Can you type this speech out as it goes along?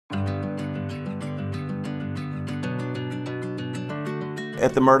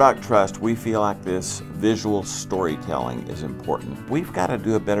At the Murdock Trust, we feel like this visual storytelling is important. We've got to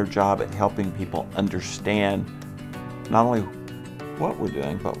do a better job at helping people understand not only what we're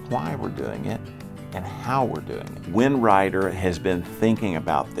doing, but why we're doing it and how we're doing it. Windrider has been thinking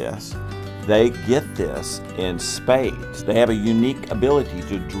about this. They get this in spades. They have a unique ability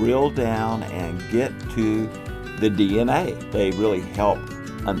to drill down and get to the DNA. They really help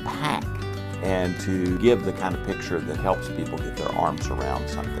unpack and to give the kind of picture that helps people get their arms around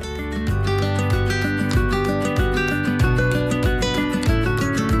something.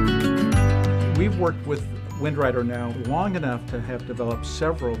 We've worked with Windrider now long enough to have developed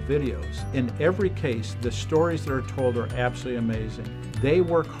several videos. In every case, the stories that are told are absolutely amazing. They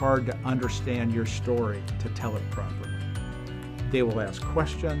work hard to understand your story to tell it properly. They will ask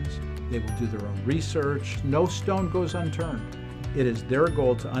questions, they will do their own research. No stone goes unturned. It is their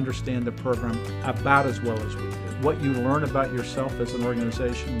goal to understand the program about as well as we do. What you learn about yourself as an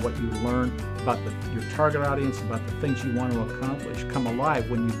organization, what you learn about your target audience, about the things you want to accomplish, come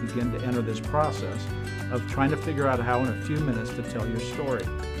alive when you begin to enter this process of trying to figure out how in a few minutes to tell your story.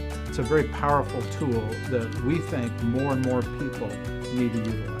 It's a very powerful tool that we think more and more people need to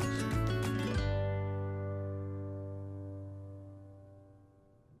utilize.